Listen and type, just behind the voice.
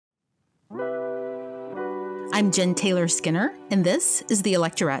I'm Jen Taylor Skinner, and this is The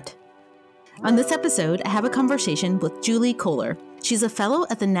Electorate. On this episode, I have a conversation with Julie Kohler. She's a fellow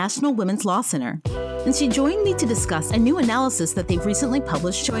at the National Women's Law Center, and she joined me to discuss a new analysis that they've recently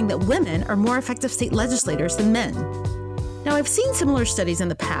published showing that women are more effective state legislators than men. Now, I've seen similar studies in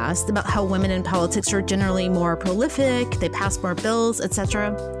the past about how women in politics are generally more prolific, they pass more bills,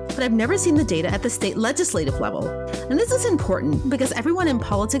 etc., but I've never seen the data at the state legislative level. And this is important because everyone in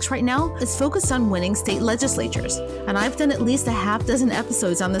politics right now is focused on winning state legislatures. And I've done at least a half dozen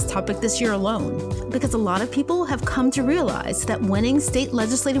episodes on this topic this year alone, because a lot of people have come to realize that winning state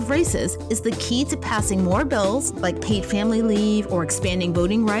legislative races is the key to passing more bills like paid family leave or expanding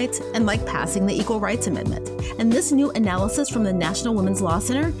voting rights and like passing the Equal Rights Amendment. And this new analysis from the National Women's Law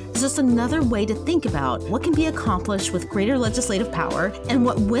Center is just another way to think about what can be accomplished with greater legislative power and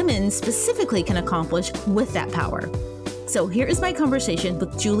what women specifically can accomplish with that power. So here is my conversation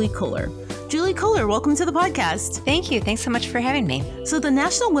with Julie Kohler. Julie Kohler, welcome to the podcast. Thank you. Thanks so much for having me. So the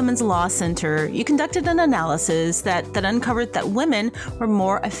National Women's Law Center, you conducted an analysis that uncovered that women were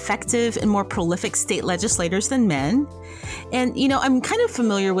more effective and more prolific state legislators than men. And, I'm kind of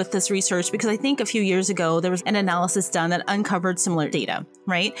familiar with this research because I think a few years ago, there was an analysis done that uncovered similar data,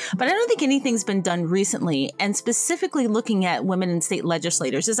 right? But I don't think anything's been done recently and specifically looking at women in state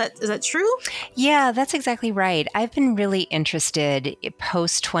legislators. Is that true? Yeah, that's exactly right. I've been really interested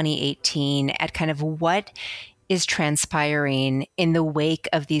post 2018 at kind of what is transpiring in the wake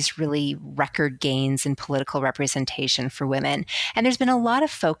of these really record gains in political representation for women. And there's been a lot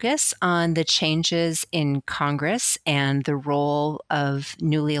of focus on the changes in Congress and the role of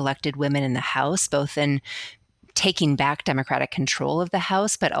newly elected women in the House, both in taking back Democratic control of the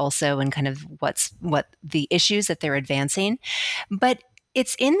House, but also in kind of what the issues that they're advancing. But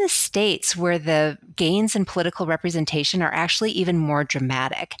it's in the states where the gains in political representation are actually even more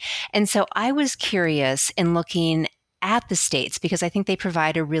dramatic. And so I was curious in looking at the states because I think they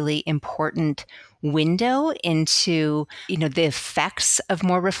provide a really important window into, the effects of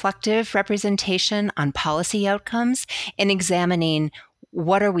more reflective representation on policy outcomes and examining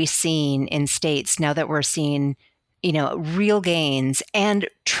what are we seeing in states now that we're seeing real gains and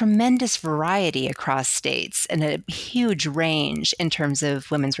tremendous variety across states and a huge range in terms of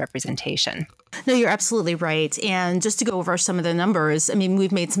women's representation. No, you're absolutely right. And just to go over some of the numbers,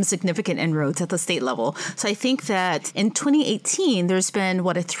 we've made some significant inroads at the state level. So I think that in 2018, there's been, a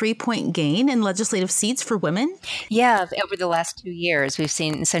 3-point gain in legislative seats for women? Yeah, over the last 2 years, we've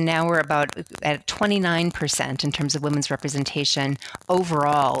seen, so now we're about at 29% in terms of women's representation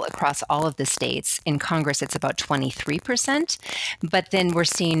overall across all of the states. In Congress, it's about 23%. But then we're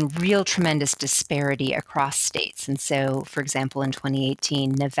seeing real tremendous disparity across states. And so, for example, in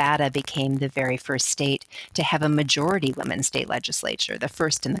 2018, Nevada became the very first state to have a majority women's state legislature, the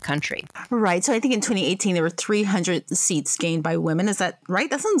first in the country. Right. So I think in 2018, there were 300 seats gained by women. Is that right?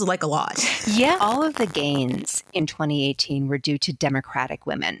 That sounds like a lot. Yeah. All of the gains in 2018 were due to Democratic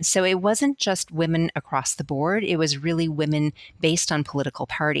women. So it wasn't just women across the board. It was really women based on political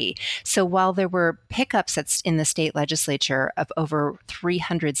party. So while there were pickups in the state legislature of over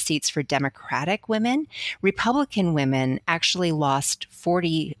 300 seats for Democratic women, Republican women actually lost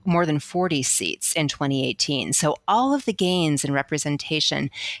more than 40 seats in 2018. So all of the gains in representation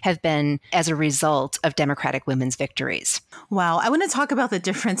have been as a result of Democratic women's victories. Wow. I want to talk about the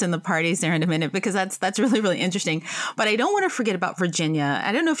difference in the parties there in a minute because that's really, really interesting. But I don't want to forget about Virginia.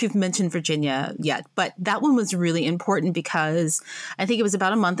 I don't know if you've mentioned Virginia yet, but that one was really important because I think it was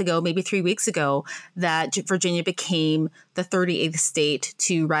about a month ago, maybe 3 weeks ago, that Virginia became the 38th state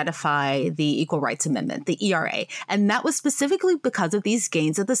to ratify the Equal Rights Amendment, the ERA. And that was specifically because of these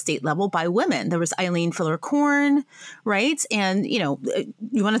gains at the state level by women. There was Eileen Filler-Corn, right? And, you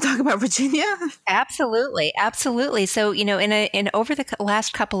want to talk about Virginia? Absolutely. Absolutely. So, in over the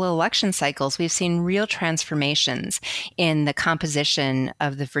last couple of election cycles, we've seen real transformations in the composition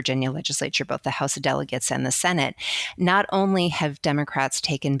of the Virginia legislature, both the House of Delegates and the Senate. Not only have Democrats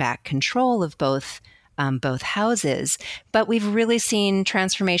taken back control of both houses, but we've really seen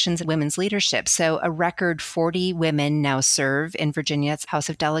transformations in women's leadership. So a record 40 women now serve in Virginia's House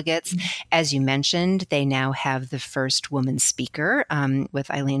of Delegates. Mm-hmm. As you mentioned, they now have the first woman speaker with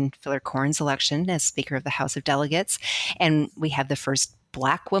Eileen Filler-Corn's election as Speaker of the House of Delegates. And we have the first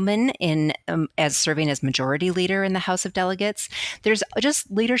Black woman in as serving as majority leader in the House of Delegates. There's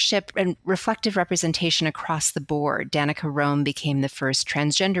just leadership and reflective representation across the board. Danica Roem became the first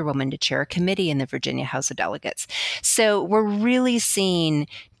transgender woman to chair a committee in the Virginia House of Delegates. So we're really seeing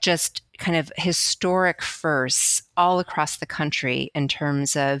just kind of historic firsts all across the country in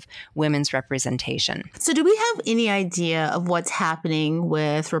terms of women's representation. So do we have any idea of what's happening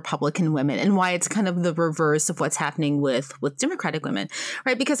with Republican women and why it's kind of the reverse of what's happening with Democratic women,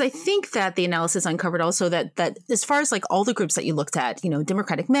 right? Because I think that the analysis uncovered also that as far as like all the groups that you looked at,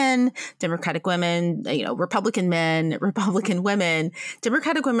 Democratic men, Democratic women, Republican men, Republican women,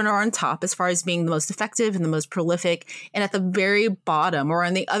 Democratic women are on top as far as being the most effective and the most prolific. And at the very bottom or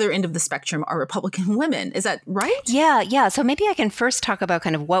on the other end of the spectrum are Republican women. Is that right? Yeah. So maybe I can first talk about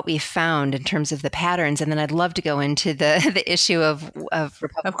kind of what we found in terms of the patterns, and then I'd love to go into the issue of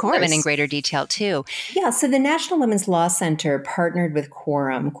Republican women in greater detail too. Yeah, so the National Women's Law Center partnered with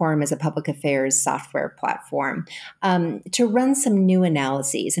Quorum. Quorum is a public affairs software platform to run some new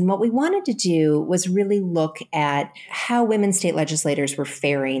analyses. And what we wanted to do was really look at how women state legislators were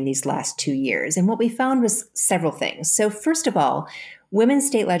faring these last 2 years. And what we found was several things. So first of all, women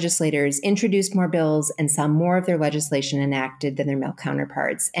state legislators introduced more bills and saw more of their legislation enacted than their male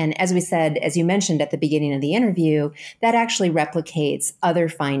counterparts. And as we said, as you mentioned at the beginning of the interview, that actually replicates other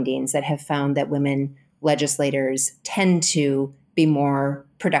findings that have found that women legislators tend to be more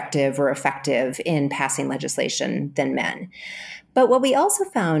productive or effective in passing legislation than men. But what we also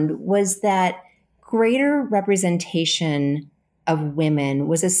found was that greater representation of women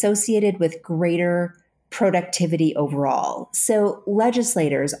was associated with greater productivity overall. So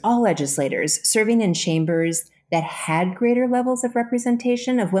all legislators serving in chambers that had greater levels of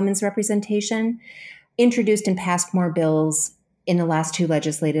representation, of women's representation, introduced and passed more bills in the last 2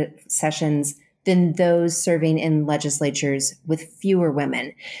 legislative sessions than those serving in legislatures with fewer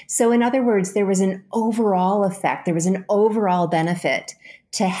women. So in other words, there was an overall effect, there was an overall benefit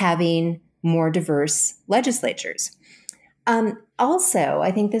to having more diverse legislatures. Also,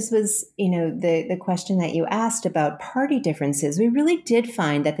 I think this was, the question that you asked about party differences. We really did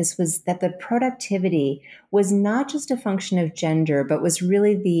find that that the productivity was not just a function of gender, but was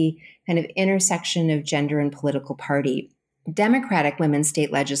really the kind of intersection of gender and political party. Democratic women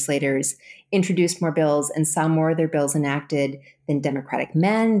state legislators introduced more bills and saw more of their bills enacted than Democratic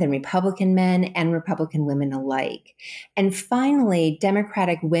men, than Republican men, and Republican women alike. And finally,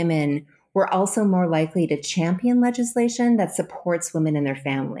 Democratic women were also more likely to champion legislation that supports women and their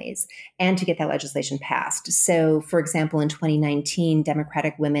families and to get that legislation passed. So, for example, in 2019,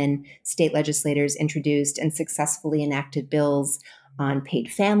 Democratic women state legislators introduced and successfully enacted bills on paid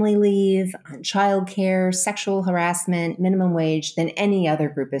family leave, on childcare, sexual harassment, minimum wage than any other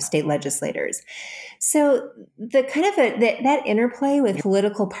group of state legislators. So the kind of that interplay with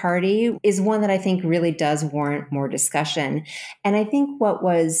political party is one that I think really does warrant more discussion. And I think what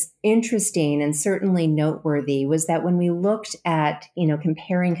was interesting and certainly noteworthy was that when we looked at,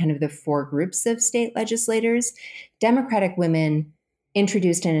 comparing kind of the 4 groups of state legislators, Democratic women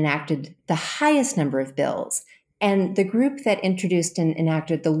introduced and enacted the highest number of bills. And the group that introduced and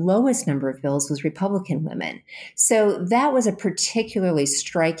enacted the lowest number of bills was Republican women. So that was a particularly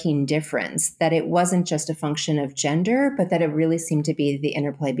striking difference, that it wasn't just a function of gender, but that it really seemed to be the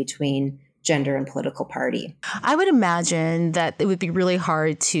interplay between gender and political party. I would imagine that it would be really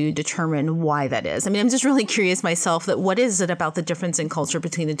hard to determine why that is. I mean, I'm just really curious myself that what is it about the difference in culture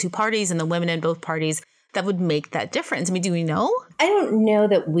between the 2 parties and the women in both parties that would make that difference? I mean, do we know? I don't know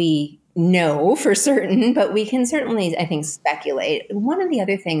that we know for certain, but we can certainly, I think, speculate. One of the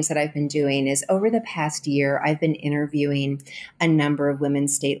other things that I've been doing is over the past year, I've been interviewing a number of women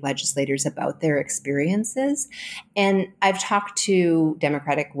state legislators about their experiences. And I've talked to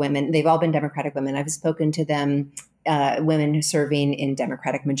Democratic women. They've all been Democratic women. I've spoken to them, women serving in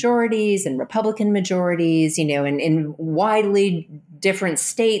Democratic majorities and Republican majorities, in widely different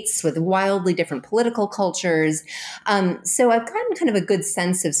states with wildly different political cultures. So I've gotten kind of a good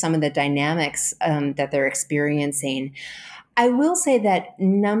sense of some of the dynamics that they're experiencing. I will say that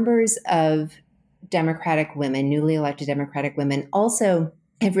numbers of Democratic women, newly elected Democratic women, also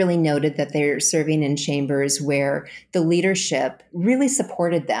have really noted that they're serving in chambers where the leadership really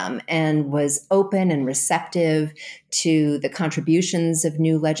supported them and was open and receptive to the contributions of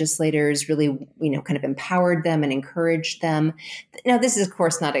new legislators, really, kind of empowered them and encouraged them. Now, this is, of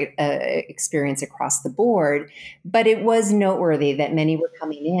course, not an experience across the board, but it was noteworthy that many were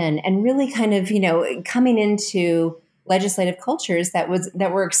coming in and really kind of, coming into legislative cultures that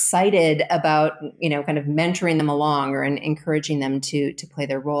were excited about, kind of mentoring them along or encouraging them to play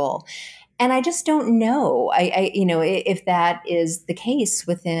their role. And I just don't know, if that is the case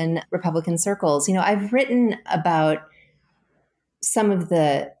within Republican circles. I've written about some of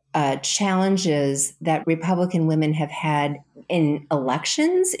the challenges that Republican women have had in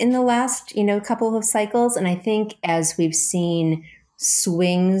elections in the last, couple of cycles. And I think as we've seen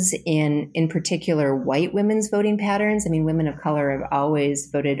swings in particular white women's voting patterns. I mean, women of color have always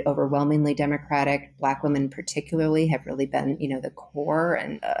voted overwhelmingly Democratic. Black women particularly have really been, the core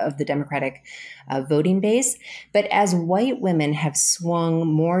of the Democratic voting base. But as white women have swung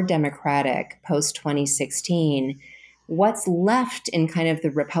more Democratic post 2016, what's left in kind of the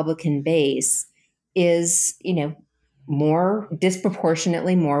Republican base is, more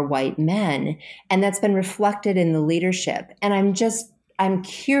disproportionately more white men. And that's been reflected in the leadership. And I'm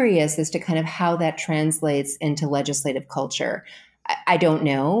curious as to kind of how that translates into legislative culture. I don't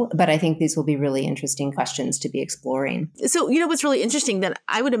know, but I think these will be really interesting questions to be exploring. So, what's really interesting that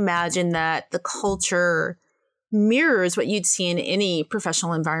I would imagine that the culture mirrors what you'd see in any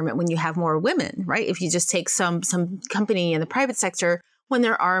professional environment when you have more women, right? If you just take some company in the private sector, when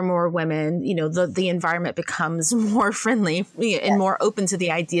there are more women, the environment becomes more friendly and more open to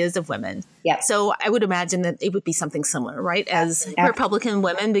the ideas of women. Yeah. So I would imagine that it would be something similar, right? As Republican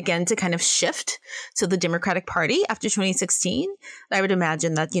women begin to kind of shift to the Democratic Party after 2016, I would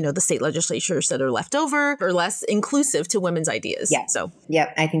imagine that, the state legislatures that are left over are less inclusive to women's ideas. Yeah.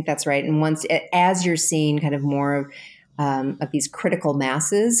 Yeah, I think that's right. And as you're seeing kind of more of these critical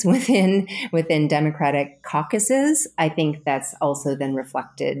masses within Democratic caucuses, I think that's also then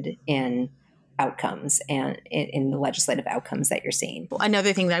reflected in outcomes and in the legislative outcomes that you're seeing.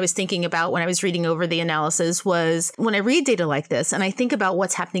 Another thing that I was thinking about when I was reading over the analysis was when I read data like this and I think about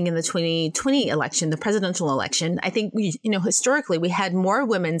what's happening in the 2020 election, the presidential election, I think, historically, we had more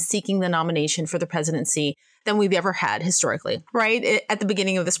women seeking the nomination for the presidency than we've ever had historically, right? At the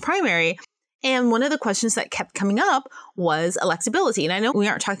beginning of this primary. And one of the questions that kept coming up was electability. And I know we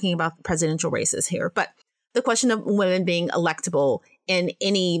aren't talking about presidential races here, but the question of women being electable in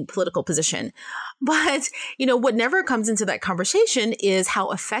any political position. But, what never comes into that conversation is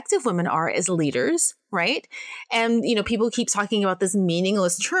how effective women are as leaders, right? And, people keep talking about this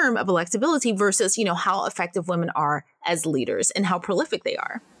meaningless term of electability versus, how effective women are as leaders and how prolific they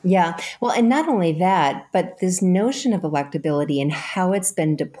are. Yeah. Well, and not only that, but this notion of electability and how it's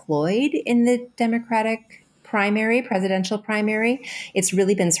been deployed in the Democratic presidential primary, it's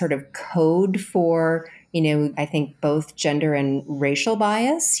really been sort of code for, I think both gender and racial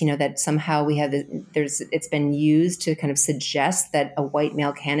bias, that somehow we have, it's been used to kind of suggest that a white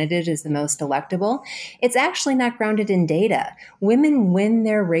male candidate is the most electable. It's actually not grounded in data. Women win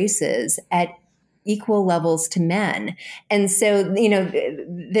their races at equal levels to men. And so,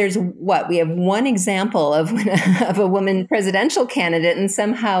 there's we have one example of a woman presidential candidate, and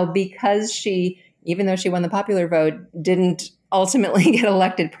somehow because even though she won the popular vote, didn't ultimately get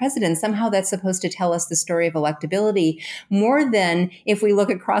elected president, somehow that's supposed to tell us the story of electability more than if we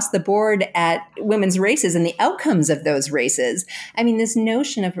look across the board at women's races and the outcomes of those races. I mean, this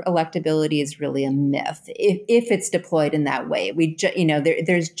notion of electability is really a myth if it's deployed in that way.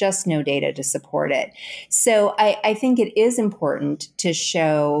 There's just no data to support it. So I think it is important to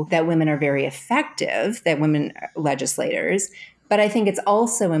show that women are very effective, that women legislators. But I think it's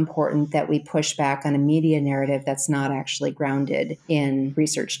also important that we push back on a media narrative that's not actually grounded in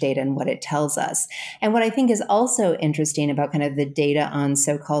research data and what it tells us. And what I think is also interesting about kind of the data on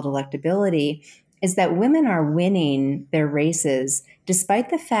so-called electability is that women are winning their races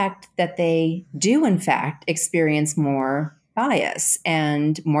despite the fact that they do, in fact, experience more bias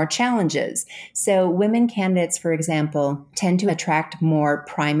and more challenges. So women candidates, for example, tend to attract more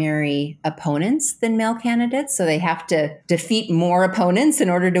primary opponents than male candidates. So they have to defeat more opponents in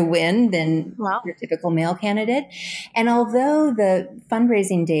order to win than your typical male candidate. And although the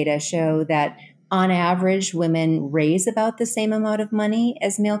fundraising data show that on average, women raise about the same amount of money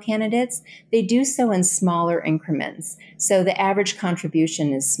as male candidates, they do so in smaller increments. So the average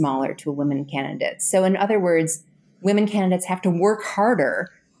contribution is smaller to a women candidate. So in other words, women candidates have to work harder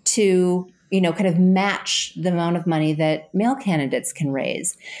to, kind of match the amount of money that male candidates can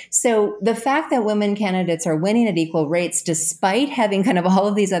raise. So the fact that women candidates are winning at equal rates, despite having kind of all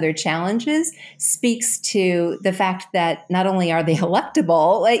of these other challenges, speaks to the fact that not only are they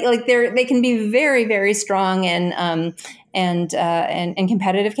electable, they can be very, very strong and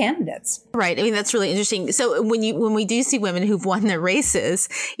competitive candidates. Right. I mean, that's really interesting. So when we do see women who've won their races,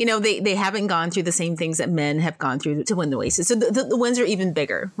 they haven't gone through the same things that men have gone through to win the races. So the wins are even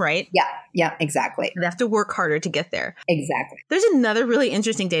bigger, right? Yeah, exactly. They have to work harder to get there. Exactly. There's another really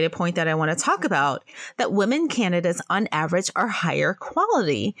interesting data point that I want to talk about, that women candidates on average are higher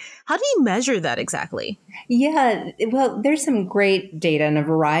quality. How do you measure that exactly? Yeah, well, there's some great data in a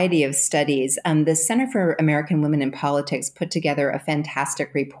variety of studies. The Center for American Women in Politics has put together a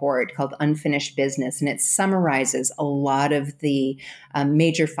fantastic report called Unfinished Business, and it summarizes a lot of the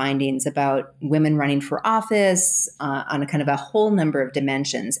major findings about women running for office on a kind of a whole number of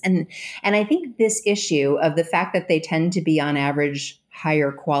dimensions. And I think this issue of the fact that they tend to be on average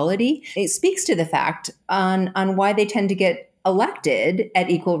higher quality, it speaks to the fact on why they tend to get elected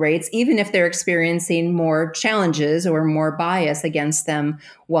at equal rates, even if they're experiencing more challenges or more bias against them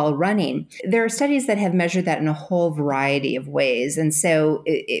while running. There are studies that have measured that in a whole variety of ways. And so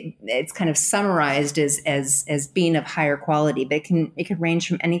it's kind of summarized as being of higher quality, but it can range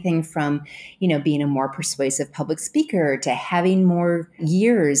from anything from, being a more persuasive public speaker to having more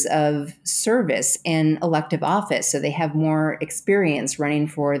years of service in elective office. So they have more experience running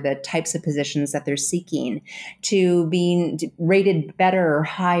for the types of positions that they're seeking, to being rated better or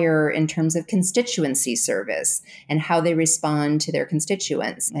higher in terms of constituency service and how they respond to their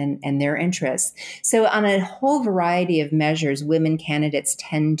constituents and their interests. So on a whole variety of measures, women candidates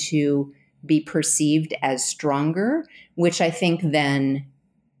tend to be perceived as stronger, which I think then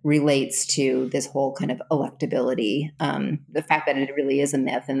relates to this whole kind of electability, the fact that it really is a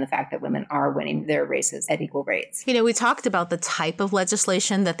myth, and the fact that women are winning their races at equal rates. We talked about the type of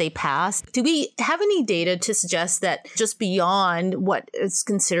legislation that they pass. Do we have any data to suggest that just beyond what is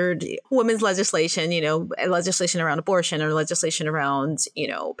considered women's legislation, legislation around abortion or legislation around,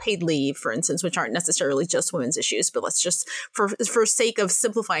 paid leave, for instance, which aren't necessarily just women's issues, but let's just, for sake of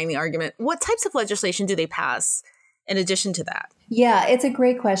simplifying the argument, what types of legislation do they pass in addition to that? Yeah, it's a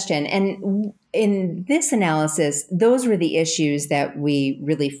great question. And in this analysis, those were the issues that we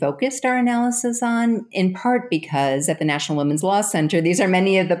really focused our analysis on, in part because at the National Women's Law Center, these are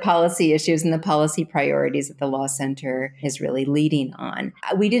many of the policy issues and the policy priorities that the Law Center is really leading on.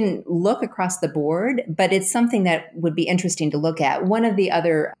 We didn't look across the board, but it's something that would be interesting to look at. One of the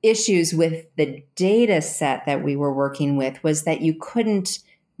other issues with the data set that we were working with was that you couldn't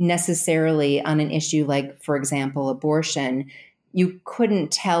necessarily, on an issue like, for example, abortion, you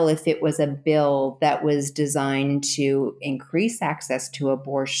couldn't tell if it was a bill that was designed to increase access to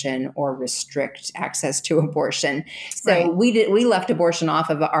abortion or restrict access to abortion. So Right. we left abortion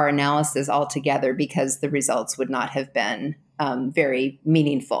off of our analysis altogether because the results would not have been very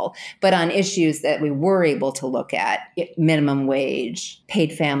meaningful. But on issues that we were able to look at, minimum wage,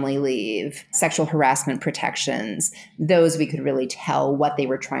 paid family leave, sexual harassment protections, those we could really tell what they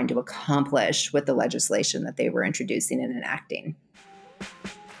were trying to accomplish with the legislation that they were introducing and enacting.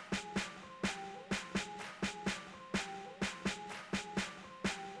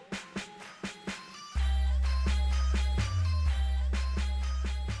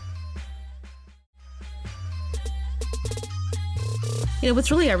 What's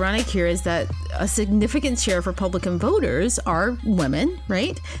really ironic here is that a significant share of Republican voters are women,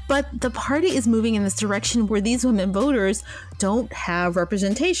 right? But the party is moving in this direction where these women voters don't have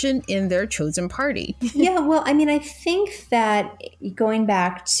representation in their chosen party. Yeah, well, I think that going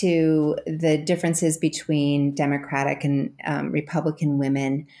back to the differences between Democratic and Republican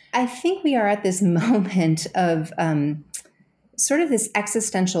women, I think we are at this moment of sort of this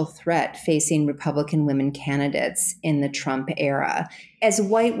existential threat facing Republican women candidates in the Trump era. As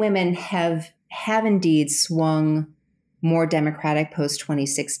white women have indeed swung more Democratic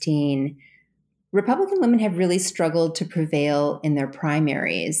post-2016, Republican women have really struggled to prevail in their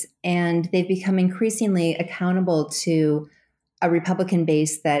primaries, and they've become increasingly accountable to a Republican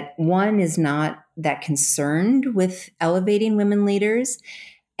base that, one, is not that concerned with elevating women leaders,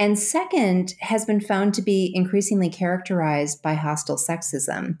 and second, has been found to be increasingly characterized by hostile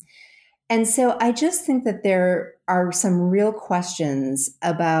sexism. And so I just think that there are some real questions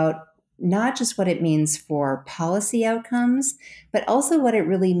about not just what it means for policy outcomes, but also what it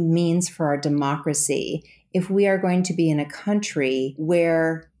really means for our democracy if we are going to be in a country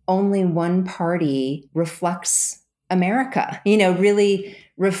where only one party reflects America, really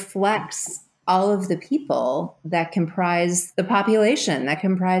reflects all of the people that comprise the population, that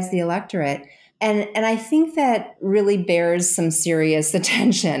comprise the electorate. And I think that really bears some serious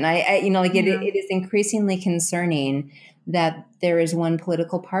attention. It is increasingly concerning that there is one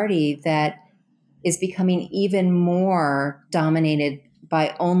political party that is becoming even more dominated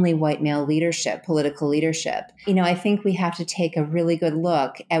by only white male leadership, political leadership. I think we have to take a really good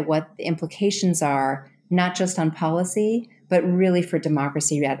look at what the implications are, not just on policy, but really for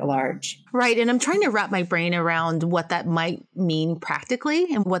democracy at large. Right. And I'm trying to wrap my brain around what that might mean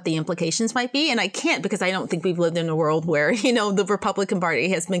practically and what the implications might be. And I can't, because I don't think we've lived in a world where, the Republican Party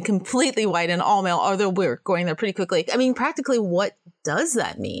has been completely white and all male, although we're going there pretty quickly. Practically, what does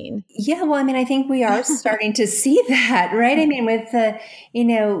that mean? Yeah, well, I mean, I think we are starting to see that, right? I mean, with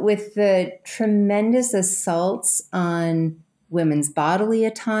the tremendous assaults on women's bodily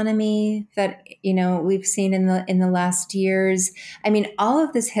autonomy that, we've seen in the last years. I mean, all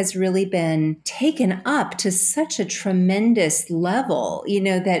of this has really been taken up to such a tremendous level,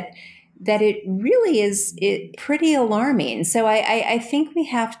 that it really is pretty alarming. So I think we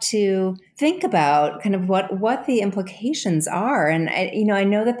have to think about kind of what the implications are. And I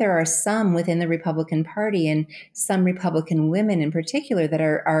know that there are some within the Republican Party and some Republican women in particular that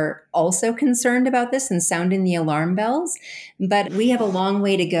are also concerned about this and sounding the alarm bells. But we have a long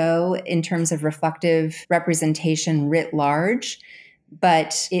way to go in terms of reflective representation writ large.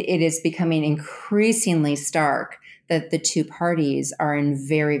 But it is becoming increasingly stark that the two parties are in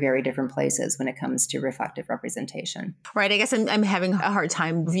very, very different places when it comes to reflective representation. Right. I guess I'm having a hard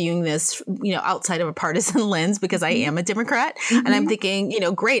time viewing this, outside of a partisan lens because I am a Democrat. Mm-hmm. And I'm thinking,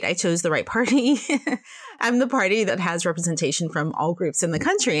 great, I chose the right party. I'm the party that has representation from all groups in the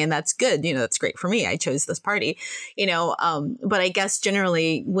country. And that's good. That's great for me. I chose this party, but I guess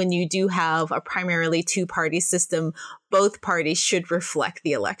generally when you do have a primarily two-party system, both parties should reflect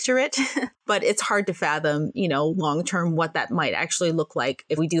the electorate, but it's hard to fathom, long term what that might actually look like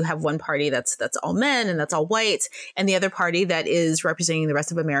if we do have one party that's all men and that's all white, and the other party that is representing the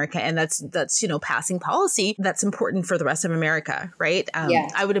rest of America and that's passing policy that's important for the rest of America, right?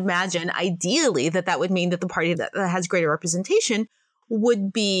 I would imagine ideally that would mean that the party that has greater representation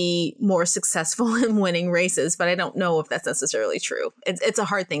would be more successful in winning races, but I don't know if that's necessarily true. It's a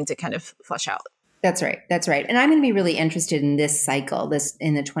hard thing to kind of flesh out. That's right. That's right. And I'm going to be really interested in this cycle,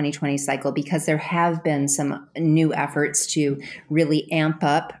 in the 2020 cycle, because there have been some new efforts to really amp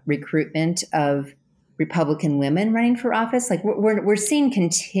up recruitment of Republican women running for office. Like we're seeing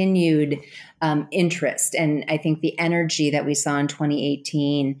continued interest. And I think the energy that we saw in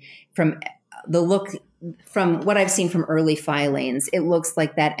 2018 from what I've seen from early filings, it looks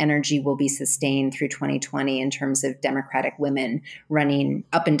like that energy will be sustained through 2020 in terms of Democratic women running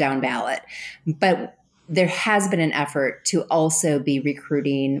up and down ballot. But there has been an effort to also be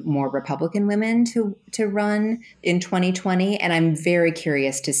recruiting more Republican women to run in 2020. And I'm very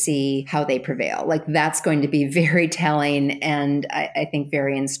curious to see how they prevail. Like that's going to be very telling and I think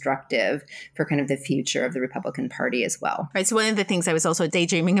very instructive for kind of the future of the Republican Party as well. Right. So one of the things I was also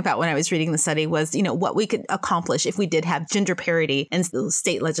daydreaming about when I was reading the study was, what we could accomplish if we did have gender parity in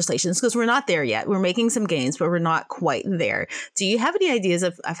state legislations, because we're not there yet. We're making some gains, but we're not quite there. Do you have any ideas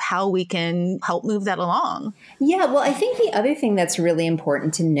of how we can help move that along? Yeah, well, I think the other thing that's really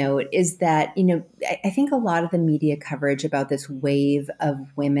important to note is that, I think a lot of the media coverage about this wave of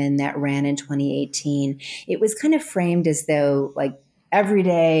women that ran in 2018, it was kind of framed as though like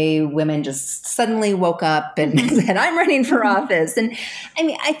everyday women just suddenly woke up and said, I'm running for office. And I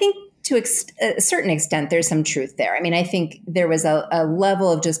mean, I think to a certain extent, there's some truth there. I mean, I think there was a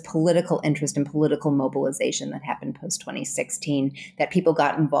level of just political interest and political mobilization that happened post 2016, that people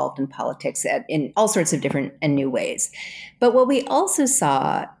got involved in politics in all sorts of different and new ways. But what we also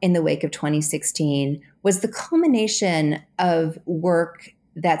saw in the wake of 2016 was the culmination of work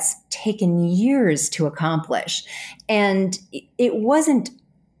that's taken years to accomplish. And it wasn't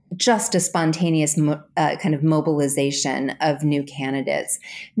just a spontaneous kind of mobilization of new candidates.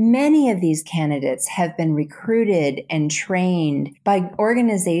 Many of these candidates have been recruited and trained by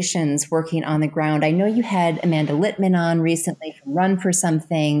organizations working on the ground. I know you had Amanda Littman on recently from Run for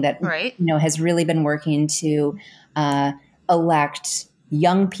Something that has really been working to elect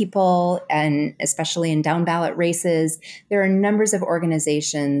young people, and especially in down ballot races. There are numbers of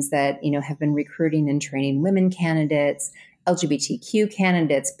organizations that have been recruiting and training women candidates, LGBTQ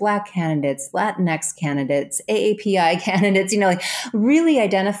candidates, Black candidates, Latinx candidates, AAPI candidates, really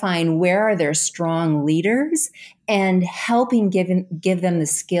identifying where are their strong leaders and helping give them the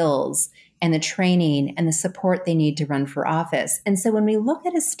skills and the training and the support they need to run for office. And so when we look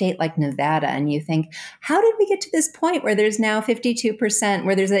at a state like Nevada and you think, how did we get to this point where there's now 52%,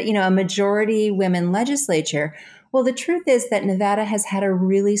 where there's a majority women legislature? Well, the truth is that Nevada has had a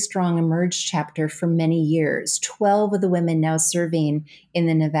really strong Emerge chapter for many years. 12 of the women now serving in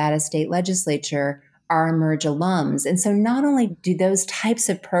the Nevada state legislature are Emerge alums. And so not only do those types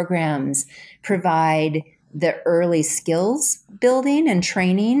of programs provide the early skills building and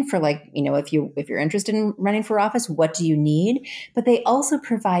training for if you're interested in running for office, what do you need? But they also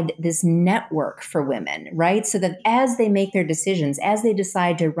provide this network for women, right? So that as they make their decisions, as they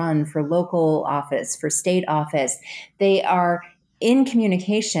decide to run for local office, for state office, they are in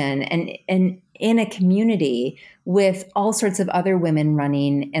communication and in a community with all sorts of other women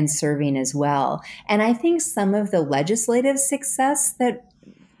running and serving as well. And I think some of the legislative success that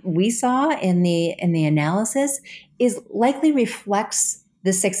we saw in the analysis is likely reflects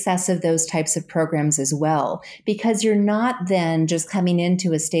the success of those types of programs as well, because you're not then just coming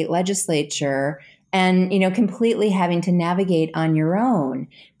into a state legislature and, completely having to navigate on your own,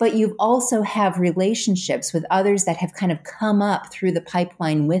 but you also have relationships with others that have kind of come up through the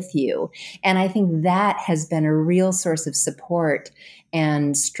pipeline with you. And I think that has been a real source of support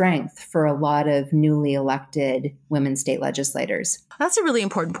and strength for a lot of newly elected women state legislators. That's a really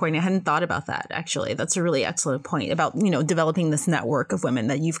important point. I hadn't thought about that, actually. That's a really excellent point about, developing this network of women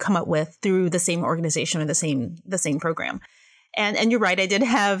that you've come up with through the same organization or the same program. And you're right. I did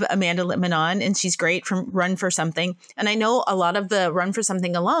have Amanda Littman on, and she's great from Run for Something. And I know a lot of the Run for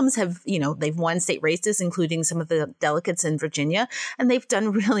Something alums have, they've won state races, including some of the delegates in Virginia, and they've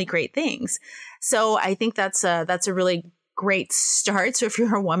done really great things. So I think that's a really great start. So if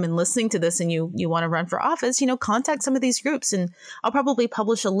you're a woman listening to this and you want to run for office, contact some of these groups. And I'll probably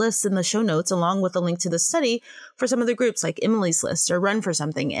publish a list in the show notes along with a link to the study for some of the groups like Emily's List or Run for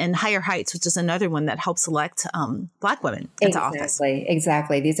Something and Higher Heights, which is another one that helps elect Black women into office.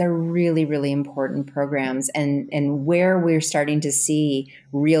 Exactly. These are really, really important programs, and where we're starting to see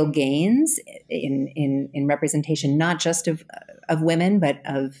real gains in representation, not just of women, but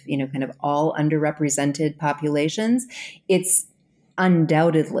of, kind of all underrepresented populations. It's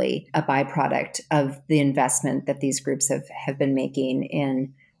undoubtedly a byproduct of the investment that these groups have been making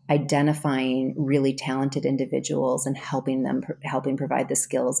in identifying really talented individuals and helping provide the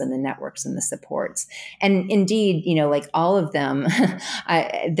skills and the networks and the supports. And indeed, like all of them,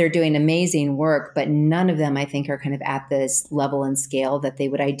 they're doing amazing work, but none of them, I think, are kind of at this level and scale that they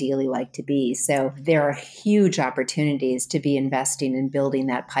would ideally like to be. So there are huge opportunities to be investing in building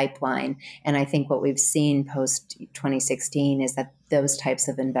that pipeline. And I think what we've seen post 2016 is that those types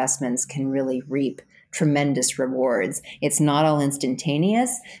of investments can really reap tremendous rewards. It's not all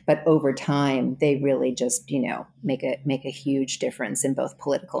instantaneous, but over time, they really just, make a huge difference in both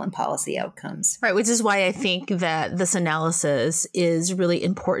political and policy outcomes. Right, which is why I think that this analysis is really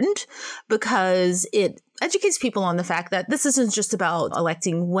important, because it educates people on the fact that this isn't just about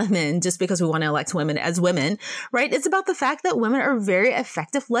electing women just because we want to elect women as women, right? It's about the fact that women are very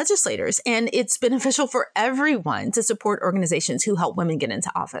effective legislators, and it's beneficial for everyone to support organizations who help women get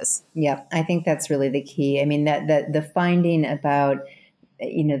into office. Yeah, I think that's really the key. I mean, that the finding about,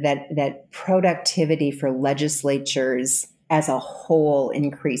 that productivity for legislatures as a whole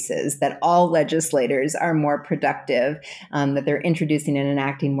increases, that all legislators are more productive, that they're introducing and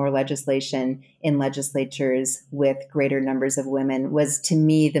enacting more legislation in legislatures with greater numbers of women, was to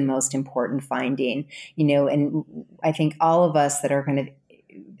me the most important finding. And I think all of us that are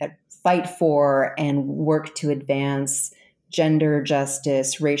that fight for and work to advance gender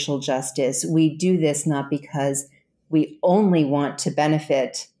justice, racial justice, we do this not because we only want to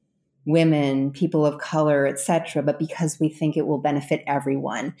benefit women, people of color, et cetera, but because we think it will benefit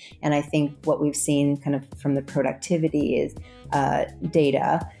everyone. And I think what we've seen kind of from the productivity is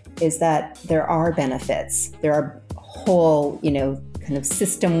data is that there are benefits. There are whole, kind of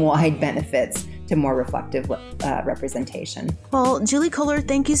system-wide benefits to more reflective representation. Well, Julie Kohler,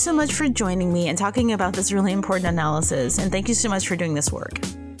 thank you so much for joining me and talking about this really important analysis. And thank you so much for doing this work.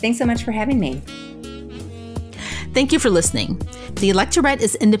 Thanks so much for having me. Thank you for listening. The Electorette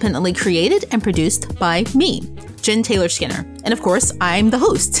is independently created and produced by me, Jen Taylor Skinner. And of course, I'm the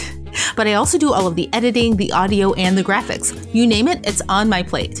host. But I also do all of the editing, the audio, and the graphics. You name it, it's on my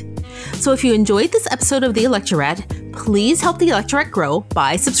plate. So if you enjoyed this episode of The Electorette, please help The Electorette grow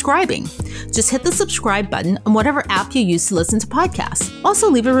by subscribing. Just hit the subscribe button on whatever app you use to listen to podcasts. Also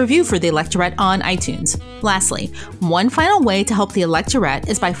leave a review for The Electorette on iTunes. Lastly, one final way to help The Electorette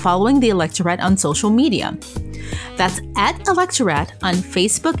is by following The Electorette on social media. That's @Electorette on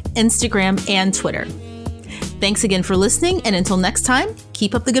Facebook, Instagram, and Twitter. Thanks again for listening, and until next time,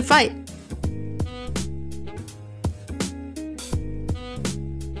 keep up the good fight.